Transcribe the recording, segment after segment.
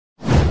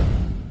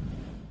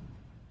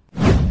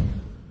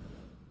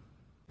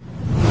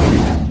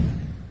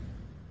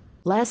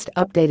Last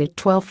updated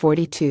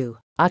 12:42,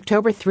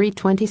 October 3,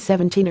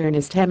 2017.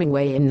 Ernest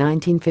Hemingway in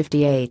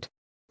 1958.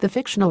 The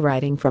fictional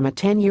writing from a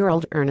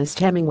 10-year-old Ernest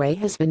Hemingway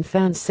has been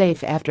found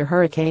safe after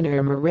Hurricane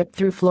Irma ripped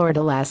through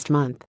Florida last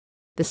month.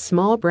 The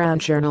small brown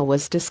journal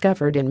was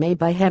discovered in May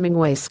by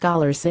Hemingway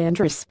scholars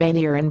Sandra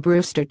Spanier and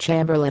Brewster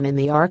Chamberlain in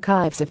the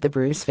archives of the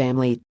Bruce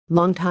family,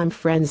 longtime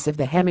friends of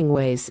the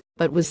Hemingways,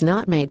 but was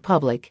not made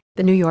public,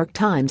 the New York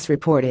Times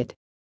reported.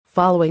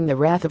 Following the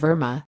wrath of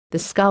Irma, the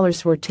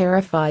scholars were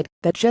terrified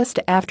that just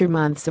after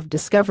months of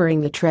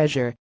discovering the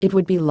treasure, it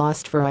would be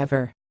lost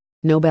forever.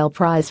 Nobel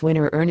Prize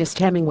winner Ernest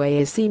Hemingway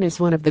is seen as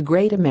one of the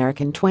great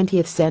American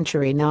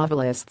 20th-century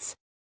novelists.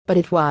 But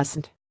it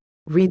wasn't.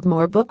 Read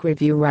more. Book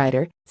review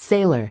writer,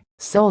 sailor,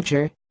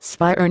 soldier,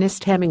 spy.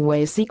 Ernest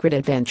Hemingway's Secret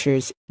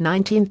Adventures,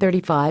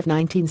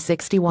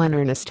 1935-1961.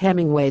 Ernest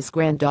Hemingway's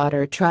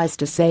granddaughter tries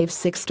to save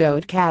 6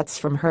 stowed cats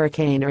from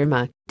Hurricane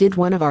Irma. Did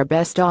one of our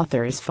best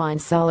authors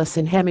find solace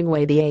in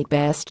Hemingway? The 8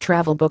 best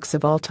travel books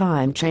of all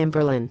time.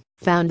 Chamberlain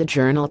found the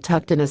journal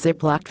tucked in a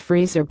zip-locked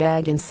freezer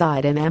bag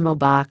inside an ammo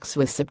box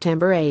with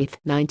September 8,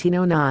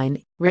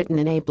 1909, written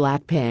in a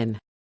black pen.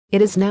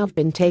 It has now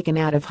been taken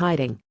out of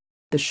hiding.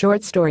 The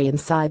short story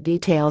inside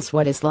details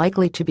what is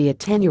likely to be a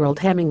 10-year-old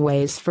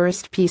Hemingway's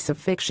first piece of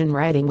fiction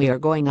writing. We are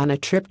going on a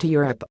trip to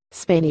Europe.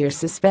 Spanier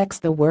suspects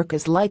the work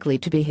is likely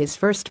to be his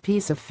first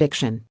piece of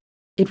fiction.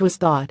 It was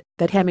thought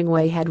that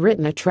Hemingway had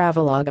written a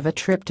travelogue of a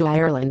trip to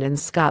Ireland and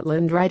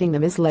Scotland, writing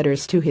them as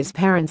letters to his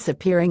parents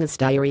appearing as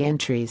diary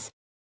entries.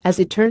 As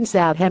it turns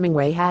out,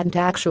 Hemingway hadn't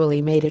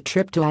actually made a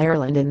trip to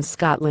Ireland and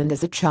Scotland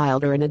as a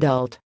child or an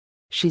adult.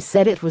 She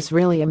said it was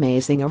really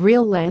amazing, a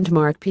real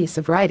landmark piece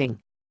of writing.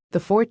 The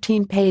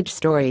 14-page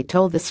story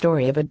told the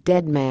story of a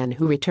dead man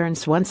who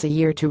returns once a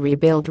year to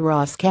rebuild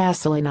Ross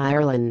Castle in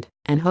Ireland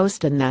and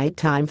host a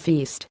nighttime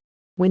feast.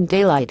 When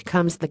daylight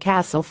comes, the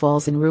castle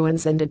falls in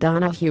ruins and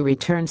O'Donoghue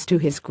returns to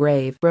his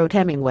grave, wrote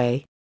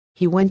Hemingway.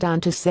 He went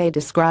on to say,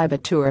 describe a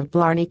tour of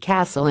Blarney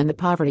Castle and the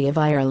poverty of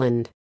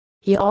Ireland.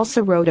 He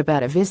also wrote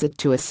about a visit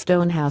to a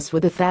stone house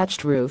with a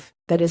thatched roof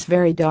that is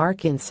very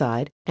dark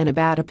inside, and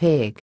about a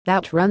pig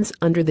that runs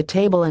under the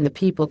table and the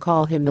people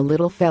call him the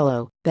little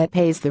fellow that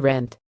pays the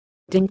rent.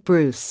 Dink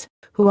Bruce,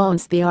 who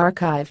owns the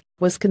archive,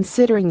 was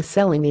considering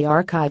selling the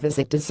archive as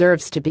it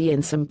deserves to be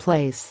in some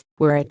place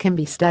where it can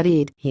be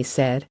studied, he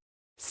said.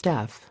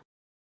 Stuff.